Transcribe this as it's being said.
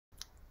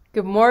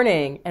Good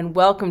morning and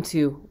welcome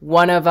to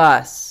One of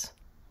Us,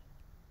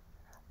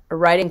 a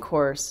writing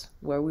course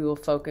where we will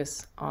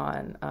focus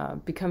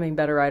on becoming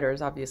better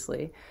writers,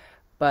 obviously,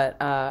 but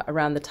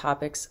around the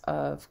topics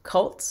of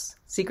cults,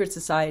 secret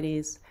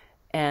societies,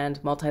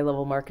 and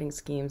multi-level marketing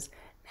schemes,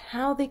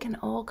 how they can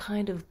all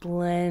kind of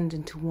blend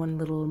into one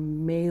little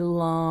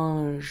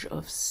melange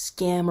of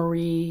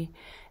scammery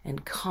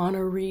and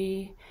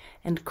connery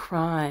and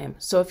crime.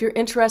 So if you're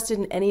interested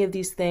in any of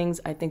these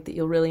things, I think that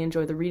you'll really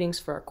enjoy the readings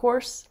for our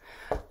course.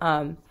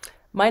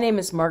 My name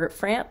is Margaret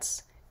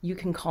France. You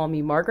can call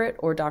me Margaret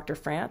or Dr.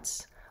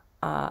 France.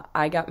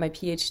 I got my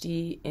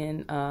PhD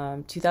in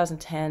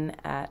 2010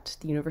 at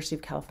the University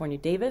of California,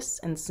 Davis,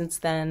 and since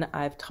then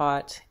I've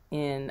taught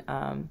in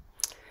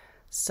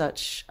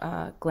such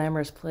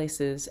glamorous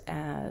places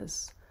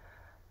as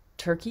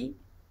Turkey,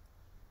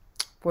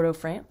 Bordeaux,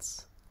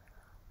 France,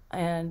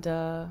 and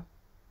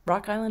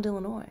Rock Island,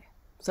 Illinois.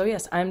 So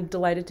yes, I'm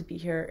delighted to be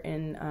here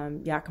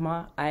in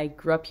Yakima. I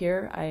grew up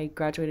here. I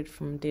graduated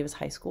from Davis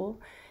High School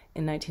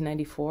in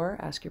 1994.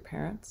 Ask your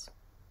parents.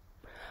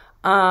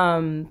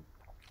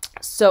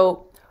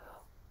 So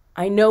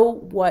I know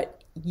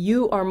what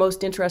you are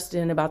most interested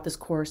in about this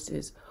course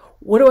is,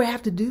 what do I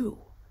have to do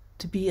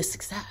to be a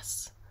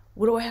success?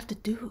 What do I have to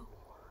do?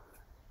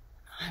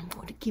 I'm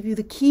going to give you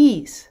the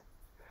keys.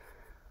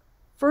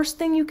 First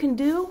thing you can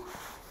do,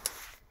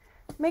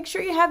 make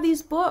sure you have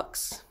these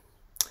books.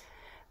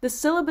 The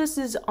syllabus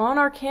is on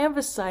our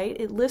Canvas site.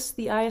 It lists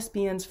the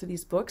ISBNs for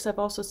these books. I've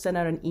also sent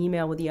out an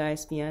email with the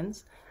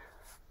ISBNs.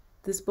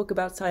 This book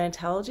about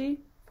Scientology,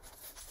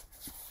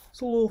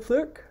 it's a little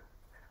thick.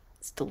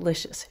 It's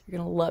delicious. You're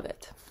going to love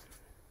it.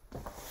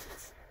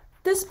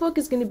 This book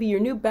is going to be your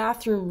new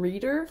bathroom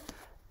reader.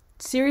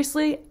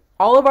 Seriously,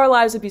 all of our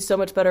lives would be so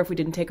much better if we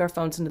didn't take our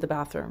phones into the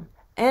bathroom.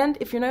 And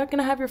if you're not going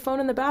to have your phone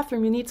in the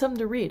bathroom, you need something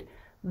to read.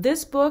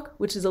 This book,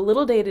 which is a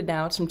little dated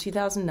now, it's from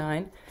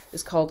 2009,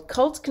 is called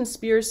Cults,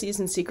 Conspiracies,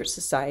 and Secret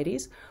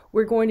Societies.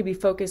 We're going to be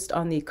focused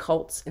on the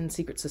cults and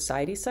secret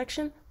societies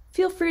section.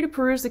 Feel free to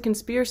peruse the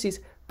conspiracies,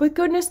 but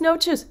goodness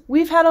knows,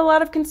 we've had a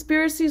lot of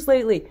conspiracies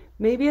lately.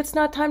 Maybe it's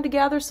not time to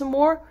gather some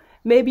more.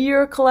 Maybe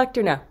you're a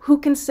collector now. Who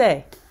can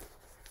say?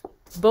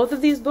 Both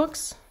of these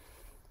books,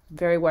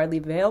 very widely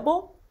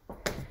available.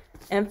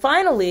 And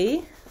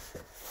finally,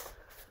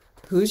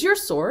 Who's Your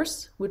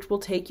Source, which will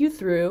take you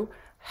through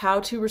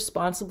how to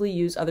responsibly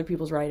use other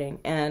people's writing.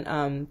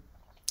 And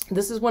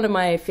this is one of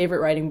my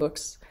favorite writing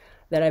books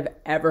that I've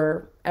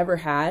ever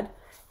had.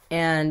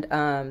 And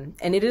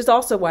it is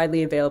also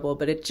widely available,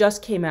 but it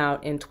just came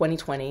out in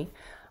 2020.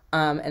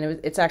 And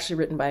it's actually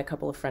written by a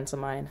couple of friends of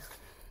mine.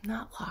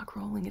 Not log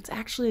rolling. It's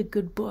actually a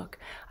good book.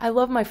 I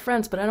love my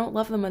friends, but I don't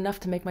love them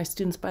enough to make my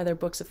students buy their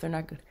books if they're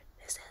not good.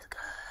 This is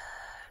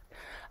good.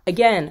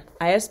 Again,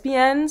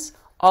 ISBNs,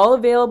 all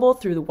available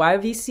through the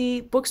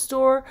YVC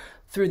bookstore,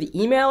 through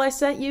the email I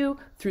sent you,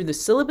 through the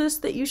syllabus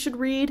that you should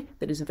read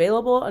that is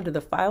available under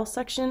the file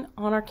section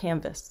on our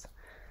Canvas.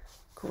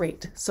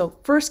 Great. So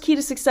first key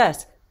to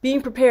success,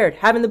 being prepared,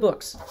 having the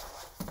books.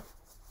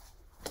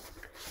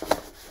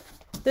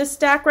 This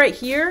stack right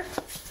here,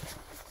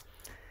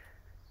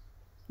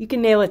 you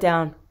can nail it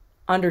down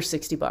under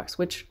 60 bucks,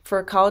 which for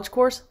a college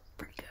course,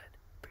 pretty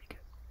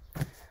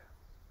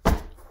good.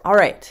 All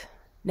right,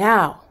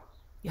 now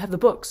you have the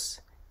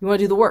books. You want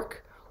to do the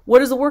work. What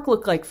does the work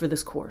look like for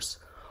this course?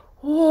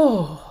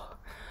 Oh,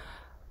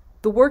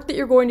 the work that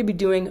you're going to be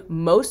doing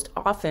most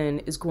often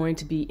is going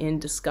to be in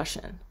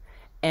discussion.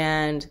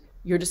 And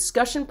your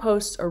discussion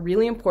posts are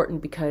really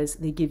important because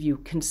they give you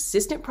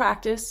consistent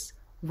practice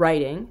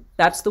writing.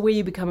 That's the way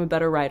you become a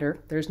better writer.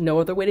 There's no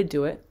other way to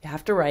do it. You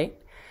have to write.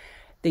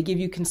 They give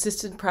you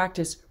consistent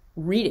practice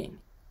reading,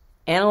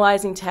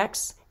 analyzing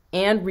texts,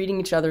 and reading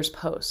each other's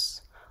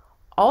posts.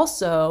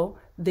 Also,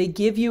 they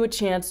give you a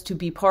chance to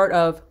be part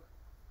of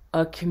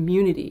a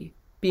community.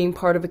 Being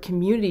part of a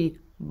community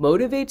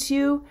motivates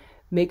you,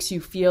 makes you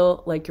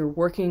feel like you're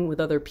working with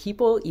other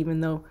people, even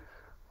though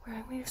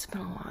we've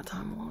spent a lot of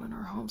time alone in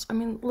our homes. I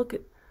mean, look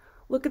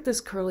at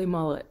this curly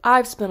mullet.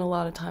 I've spent a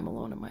lot of time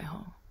alone in my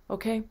home,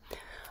 okay?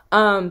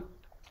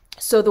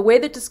 So the way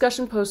that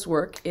discussion posts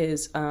work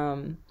is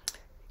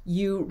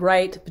you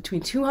write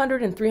between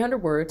 200 and 300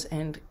 words,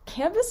 and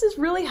Canvas is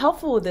really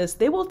helpful with this.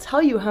 They will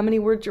tell you how many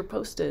words your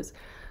post is.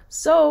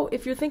 So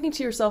if you're thinking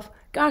to yourself,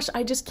 gosh,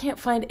 I just can't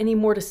find any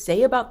more to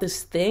say about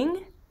this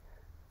thing,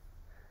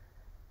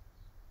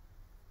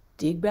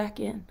 dig back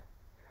in.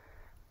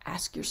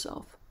 Ask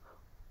yourself,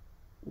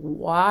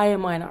 why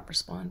am I not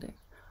responding?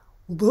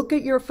 Look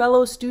at your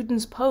fellow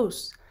students'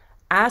 posts.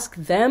 Ask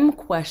them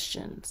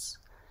questions.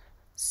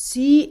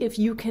 See if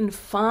you can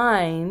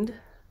find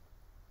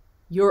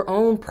your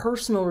own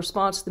personal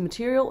response to the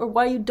material or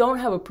why you don't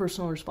have a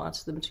personal response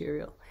to the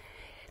material.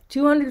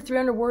 200,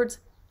 300 words,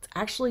 it's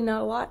actually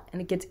not a lot,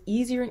 and it gets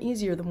easier and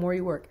easier the more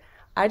you work.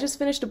 I just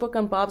finished a book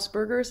on Bob's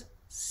Burgers,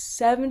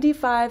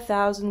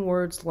 75,000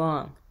 words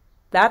long.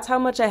 That's how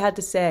much I had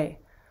to say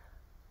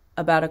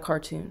about a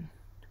cartoon.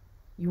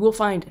 You will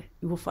find it.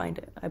 You will find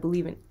it. I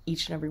believe in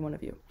each and every one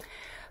of you.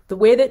 The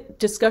way that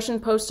discussion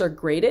posts are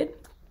graded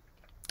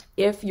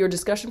If your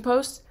discussion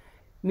post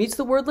meets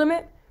the word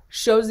limit,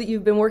 shows that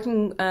you've been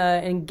working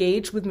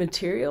engaged with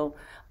material,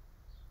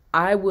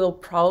 I will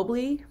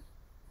probably,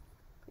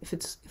 if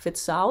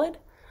it's solid,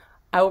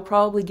 I will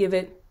probably give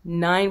it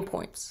 9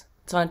 points.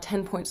 It's on a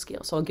 10-point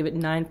scale, so I'll give it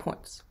 9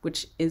 points,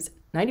 which is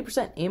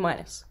 90%,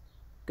 A-.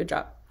 Good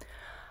job.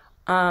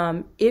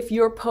 If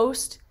your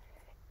post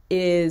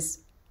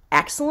is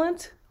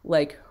excellent,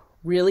 like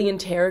really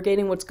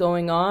interrogating what's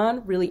going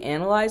on, really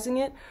analyzing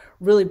it,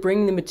 really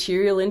bringing the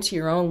material into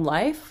your own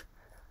life,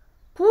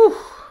 whew,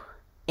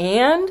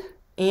 and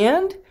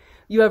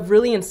you have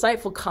really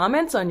insightful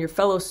comments on your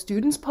fellow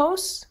students'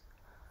 posts,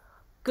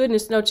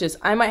 goodness noches,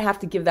 I might have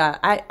to give that,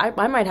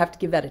 I might have to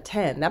give that a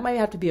 10. That might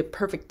have to be a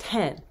perfect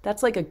 10.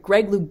 That's like a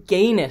Greg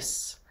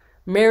Louganis,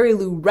 Mary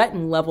Lou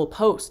Retton level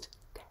post.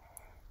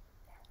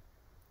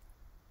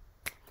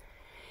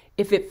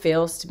 If it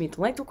fails to meet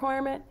the length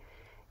requirement,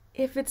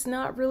 if it's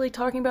not really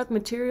talking about the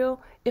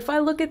material, if I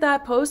look at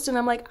that post and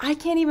I'm like, I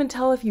can't even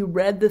tell if you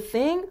read the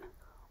thing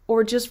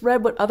or just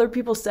read what other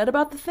people said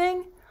about the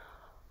thing,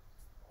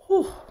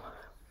 whew,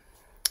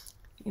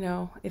 you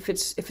know, if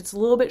it's a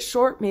little bit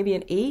short, maybe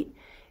an 8.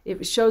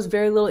 If it shows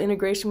very little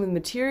integration with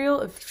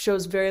material, if it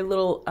shows very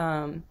little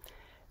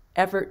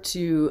effort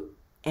to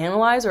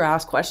analyze or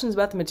ask questions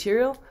about the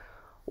material,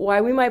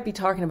 why, we might be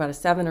talking about a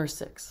 7 or a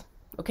 6.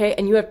 Okay,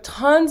 and you have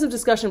tons of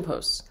discussion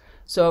posts.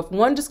 So if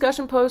one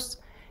discussion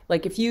post,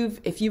 like if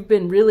you've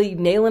been really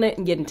nailing it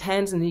and getting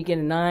 10s and then you get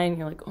a 9,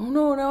 you're like, oh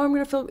no, now I'm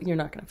gonna fail. You're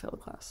not gonna fail the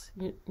class.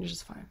 You're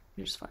just fine.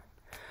 You're just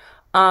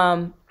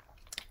fine.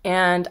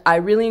 And I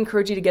really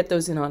encourage you to get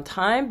those in on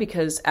time,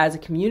 because as a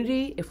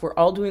community, if we're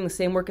all doing the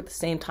same work at the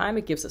same time,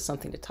 it gives us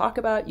something to talk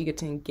about. You get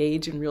to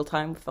engage in real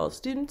time with fellow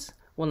students.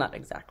 Well, not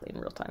exactly in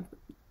real time, but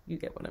you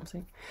get what I'm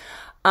saying.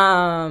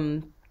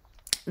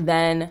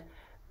 Then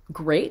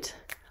great.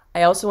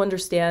 I also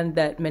understand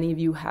that many of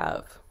you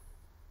have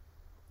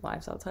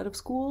lives outside of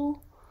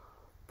school,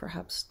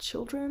 perhaps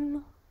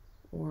children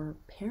or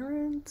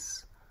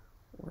parents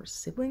or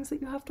siblings that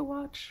you have to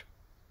watch.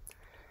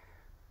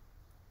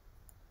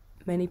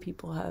 Many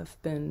people have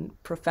been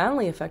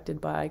profoundly affected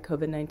by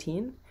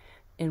COVID-19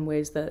 in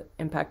ways that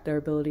impact their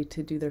ability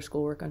to do their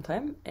schoolwork on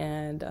time.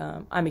 And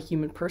I'm a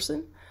human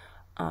person.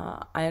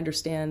 I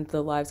understand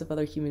the lives of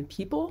other human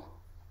people.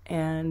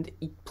 And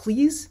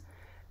please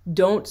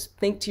don't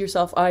think to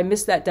yourself, oh, I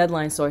missed that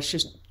deadline, so I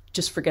should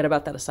just forget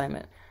about that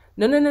assignment.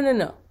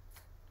 No.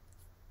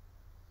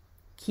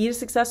 Key to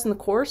success in the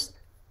course,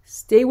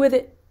 stay with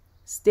it.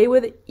 Stay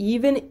with it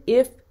even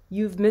if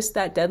you've missed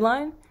that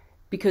deadline,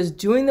 because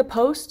doing the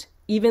post,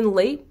 even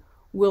late,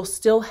 will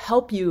still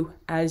help you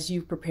as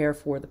you prepare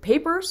for the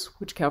papers,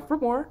 which count for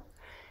more,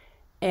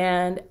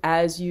 and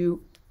as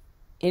you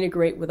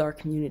integrate with our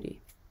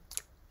community.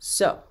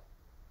 So,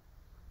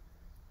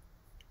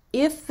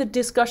 if the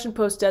discussion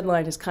post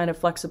deadline is kind of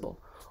flexible,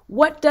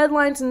 what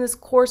deadlines in this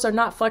course are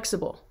not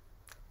flexible?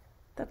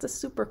 That's a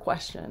super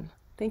question.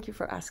 Thank you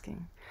for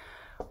asking.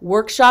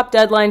 Workshop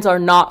deadlines are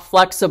not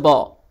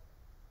flexible.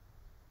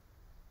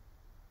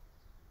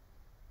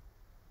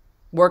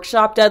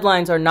 Workshop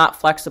deadlines are not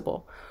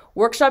flexible.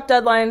 Workshop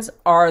deadlines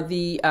are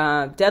the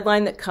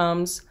deadline that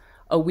comes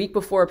a week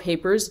before a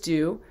paper is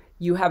due.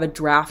 You have a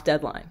draft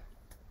deadline.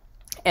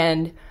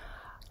 And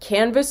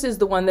Canvas is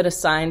the one that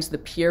assigns the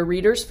peer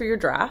readers for your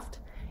draft.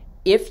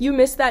 If you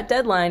miss that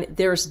deadline,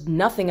 there's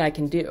nothing I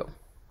can do.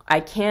 I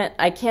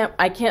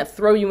can't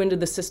throw you into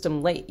the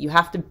system late. You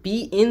have to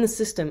be in the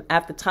system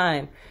at the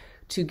time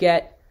to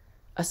get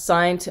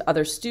assigned to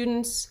other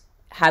students,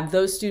 have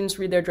those students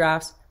read their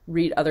drafts,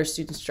 read other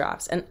students'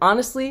 drafts. And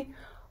honestly,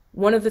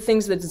 one of the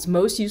things that is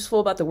most useful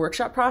about the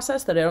workshop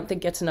process that I don't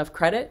think gets enough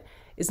credit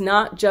is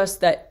not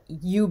just that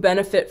you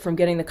benefit from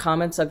getting the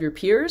comments of your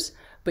peers,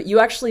 but you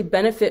actually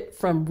benefit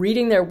from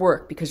reading their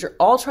work, because you're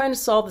all trying to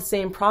solve the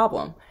same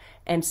problem.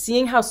 And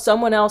seeing how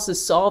someone else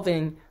is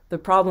solving the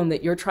problem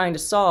that you're trying to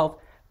solve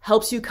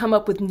helps you come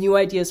up with new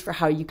ideas for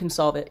how you can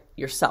solve it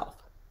yourself.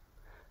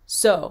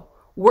 So,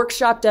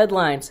 workshop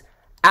deadlines,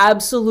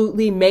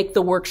 absolutely make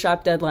the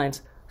workshop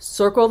deadlines.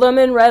 Circle them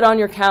in red on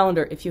your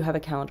calendar if you have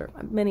a calendar.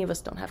 Many of us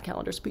don't have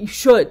calendars, but you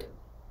should.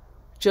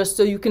 Just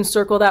so you can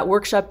circle that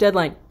workshop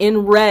deadline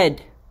in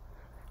red.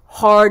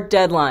 Hard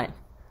deadline.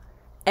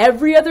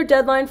 Every other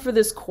deadline for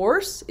this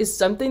course is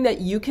something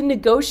that you can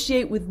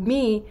negotiate with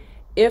me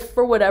if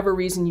for whatever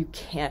reason you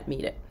can't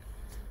meet it.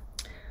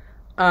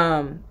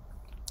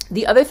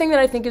 The other thing that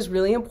I think is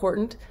really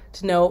important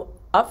to know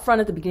up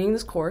front at the beginning of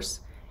this course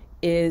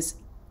is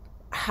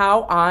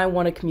how I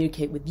want to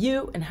communicate with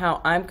you and how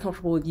I'm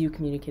comfortable with you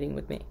communicating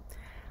with me.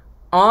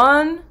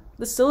 On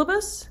the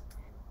syllabus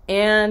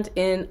and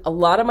in a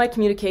lot of my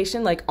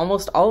communication, like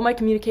almost all of my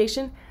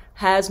communication,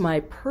 has my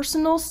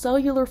personal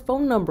cellular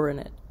phone number in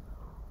it.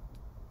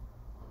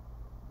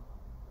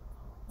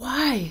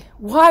 Why?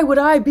 Why would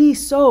I be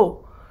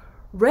so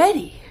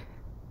ready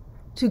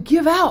to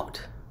give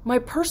out my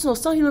personal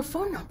cellular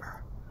phone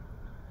number?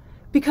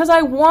 Because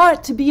I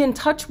want to be in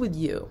touch with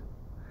you.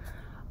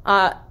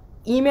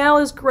 Email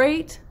is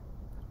great,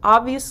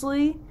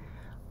 obviously.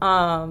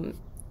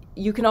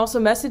 you can also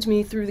message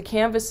me through the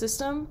Canvas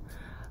system,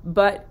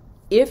 but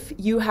if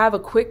you have a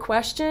quick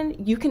question,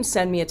 you can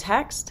send me a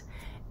text,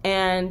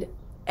 and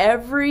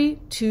every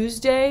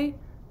Tuesday,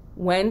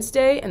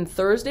 Wednesday, and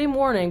Thursday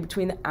morning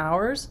between the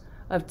hours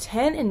of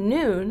 10 and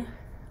noon,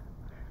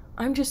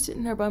 I'm just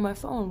sitting there by my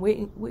phone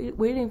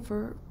waiting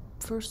for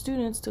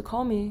students to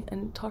call me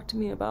and talk to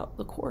me about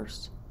the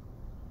course.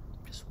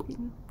 Just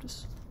waiting,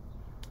 just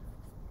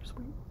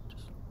waiting.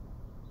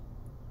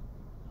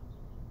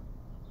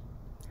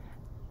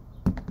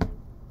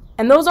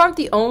 And those aren't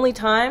the only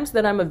times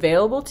that I'm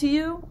available to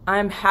you.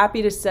 I'm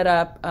happy to set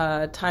up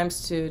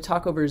times to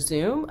talk over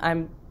Zoom.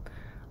 I'm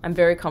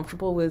very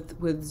comfortable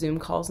with Zoom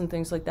calls and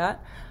things like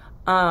that.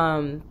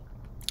 And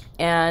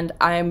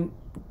I'm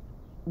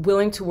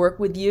willing to work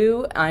with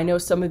you. I know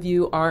some of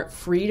you aren't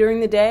free during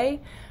the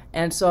day,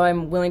 and so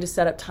I'm willing to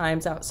set up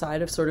times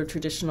outside of sort of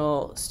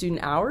traditional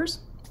student hours.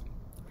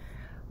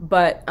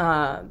 But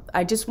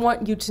I just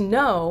want you to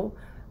know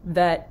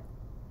that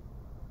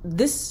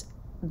this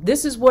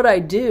is what I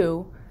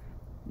do,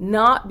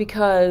 not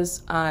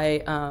because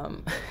I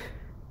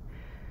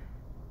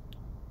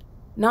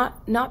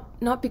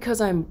not because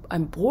I'm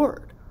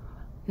bored,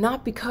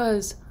 not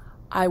because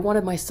I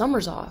wanted my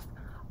summers off.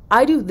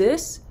 I do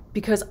this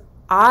because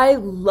I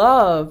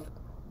love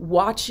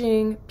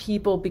watching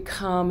people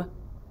become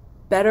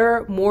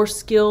better, more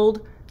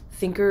skilled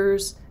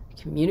thinkers,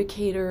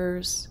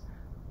 communicators,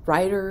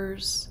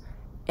 writers,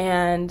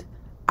 and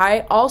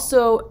I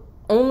also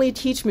only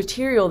teach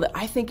material that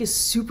I think is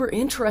super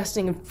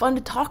interesting and fun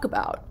to talk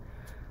about.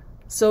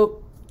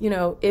 So, you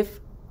know, if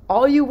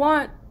all you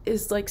want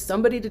is like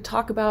somebody to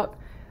talk about,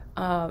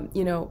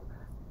 you know,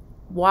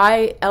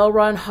 why L.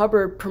 Ron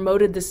Hubbard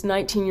promoted this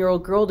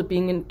 19-year-old girl to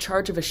being in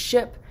charge of a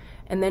ship,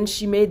 and then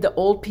she made the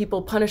old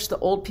people punish the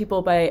old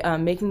people by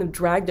making them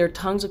drag their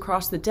tongues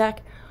across the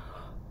deck.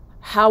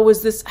 How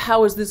is this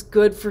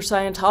good for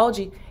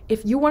Scientology?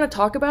 If you want to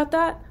talk about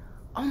that,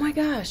 oh my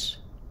gosh,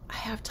 I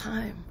have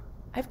time.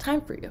 I have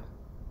time for you.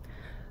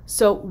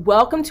 So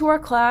welcome to our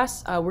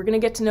class. We're going to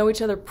get to know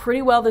each other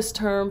pretty well this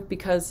term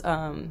because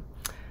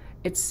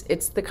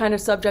it's the kind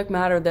of subject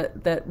matter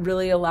that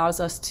really allows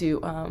us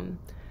to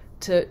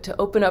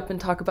open up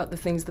and talk about the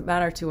things that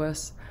matter to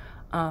us.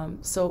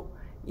 So,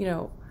 you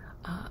know,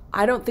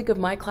 I don't think of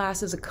my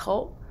class as a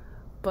cult,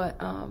 but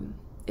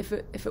if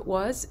it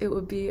was, it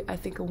would be, I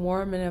think, a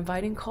warm and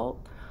inviting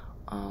cult.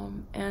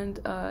 And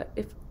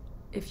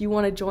if you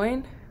want to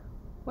join,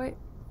 wait,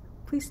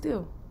 please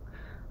do.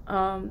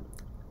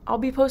 I'll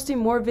be posting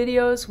more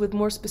videos with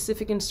more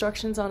specific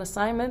instructions on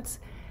assignments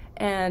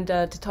and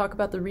to talk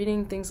about the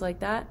reading, things like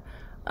that.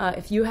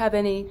 If you have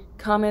any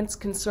comments,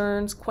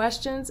 concerns,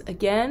 questions,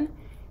 again,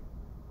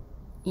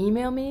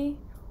 email me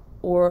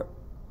or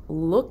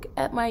look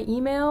at my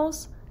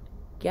emails,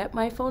 get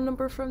my phone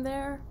number from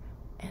there,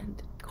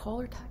 and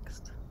call or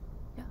text.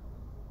 Yeah,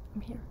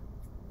 I'm here.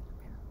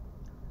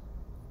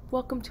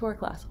 Welcome to our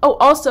class. Oh,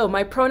 also,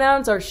 my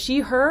pronouns are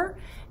she, her,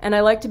 and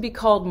I like to be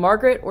called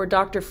Margaret or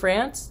Dr.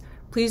 France.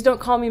 Please don't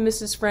call me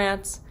Mrs.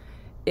 France.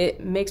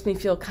 It makes me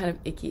feel kind of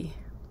icky.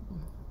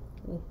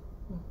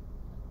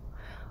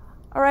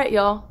 All right,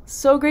 y'all.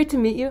 So great to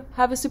meet you.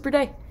 Have a super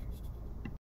day.